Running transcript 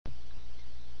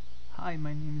Hi,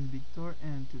 my name is Victor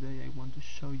and today I want to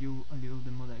show you a little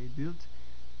demo that I built.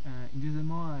 In this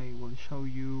demo I will show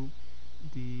you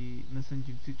the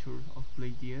messaging feature of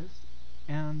BlazeDS,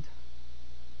 and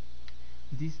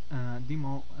this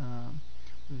demo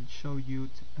will show you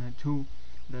two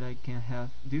that I can have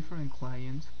different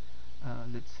clients,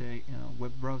 let's say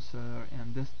web browser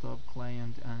and desktop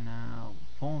client and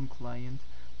phone client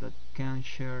that can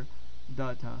share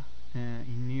data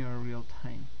in near real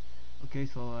time. Okay,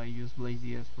 so I use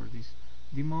BlazeDS for this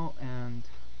demo and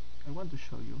I want to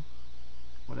show you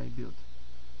what I built.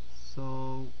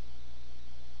 So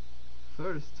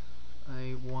first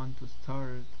I want to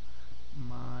start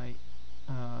my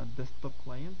desktop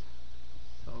client.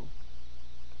 So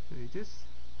here it is.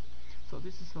 So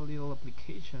this is a little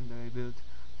application that I built,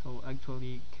 so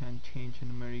actually can change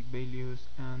numeric values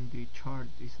and the chart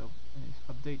is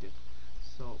updated.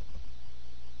 So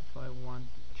if I want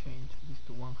to change this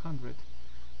to 100,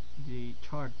 the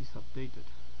chart is updated.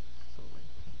 So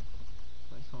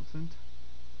like something.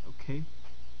 Okay,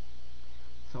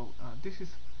 so this is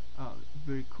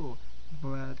very cool,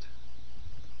 but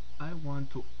I want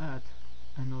to add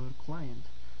another client.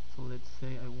 So let's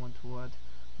say I want to add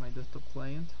my desktop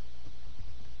client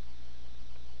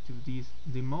to this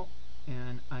demo,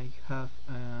 and I have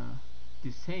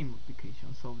the same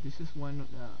application. So this is one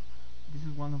of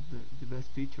the best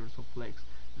features of Flex,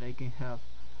 that I can have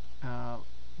a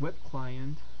web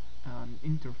client, an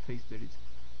interface that is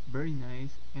very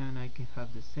nice, and I can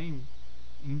have the same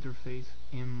interface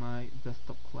in my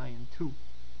desktop client too.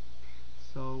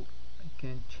 So I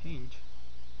can change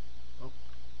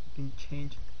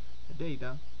the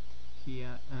data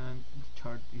here and the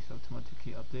chart is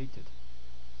automatically updated.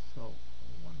 So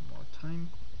one more time,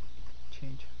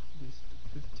 change this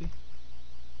to 50,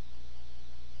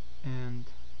 and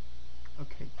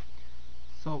okay.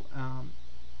 So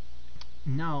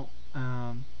now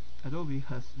Adobe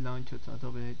has launched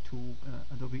Adobe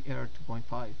Air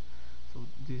 2.5. So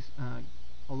this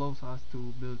allows us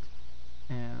to build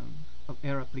an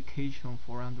Air application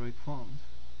for Android phones.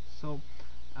 So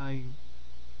I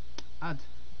add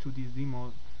to this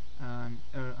demo an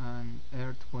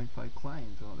Air 2.5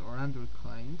 client or Android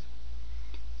client.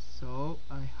 So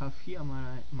I have here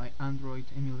my Android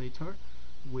emulator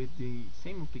with the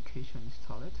same application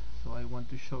installed. So I want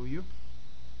to show you.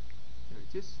 Here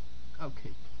it is.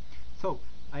 Okay, so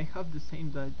I have the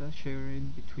same data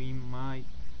sharing between my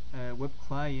web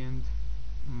client,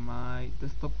 my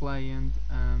desktop client,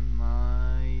 and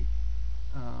my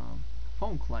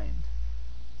phone client.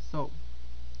 So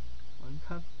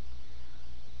I have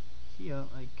here,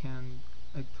 I can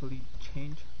actually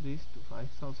change this to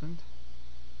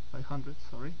 500,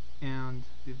 sorry, and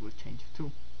this will change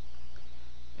too.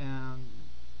 And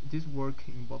this works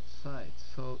in both sides.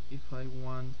 So if I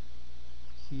want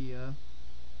here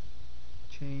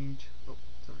change, if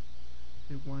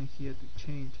I want here to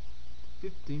change to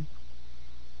 50,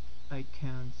 I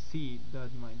can see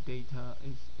that my data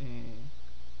is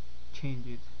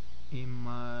changed in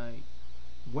my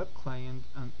web client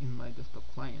and in my desktop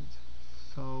client.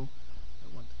 So I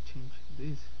want to change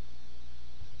this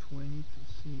to 20 to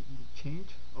see the change.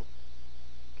 Oh,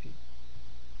 okay,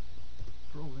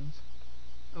 problems.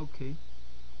 Okay,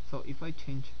 so if I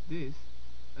change this,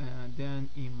 then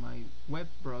in my web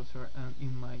browser and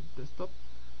in my desktop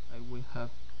I will have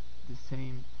the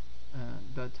same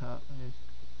data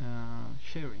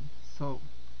sharing. So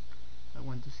I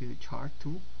want to see the chart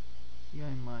too here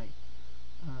in my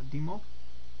demo.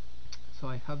 So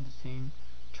I have the same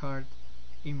chart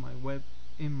in my web,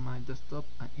 in my desktop,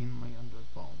 and in my Android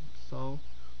phone. So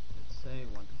let's say I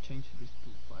want to change this to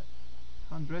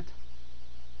 500,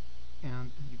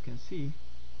 and you can see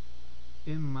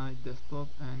in my desktop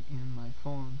and in my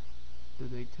phone the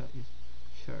data is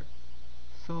shared.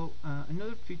 So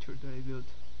another feature that I built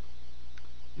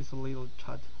is a little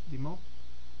chat demo.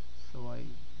 So I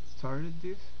started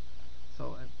this.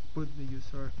 So I put the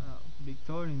user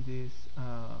Victor in this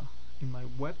in my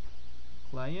web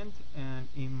client, and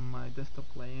in my desktop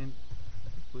client I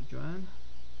put Joanne,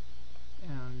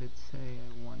 and let's say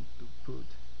I want to put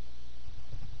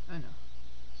Anna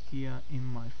here in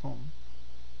my phone.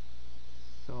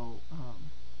 So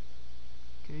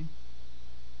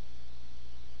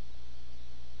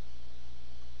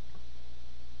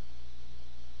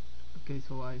okay,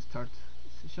 so I start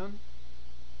session.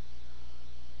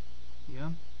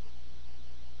 Yeah,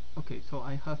 okay, so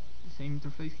I have the same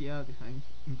interface here, the same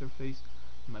interface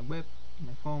in my web, in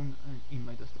my phone, and in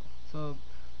my desktop. So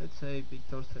let's say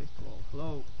Victor says to all,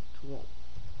 hello to all,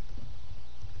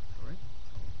 sorry,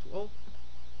 to all,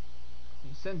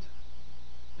 and send.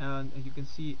 and as you can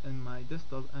see in my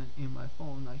desktop and in my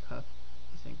phone I have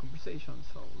the same conversation.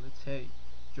 So let's say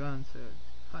Joan said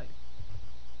hi.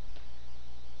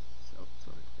 So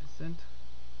sorry, I sent,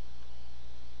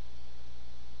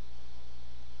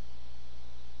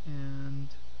 and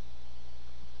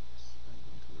I'm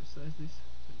going to resize this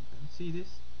so you can see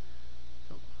this.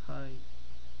 So hi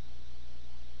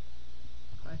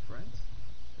friends,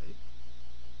 okay,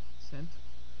 sent.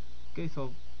 Okay,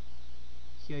 so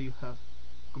here you have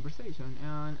conversation,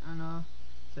 and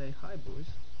say hi boys.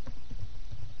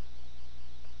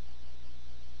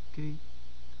 Okay,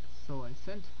 so I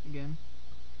sent again,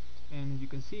 and as you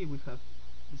can see we have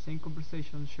the same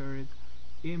conversation shared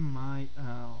in my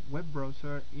web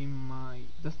browser, in my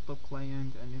desktop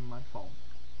client, and in my phone.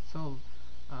 So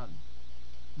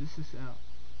this is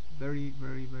very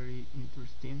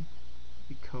interesting,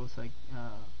 because I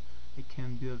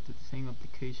can build the same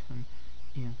application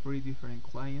in 3 different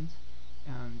clients,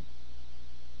 and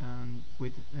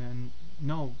with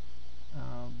no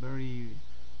very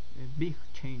big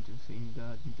changes in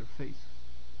the interface.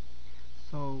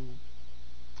 So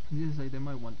this is the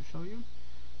demo I want to show you.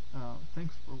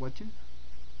 Thanks for watching.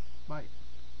 Bye.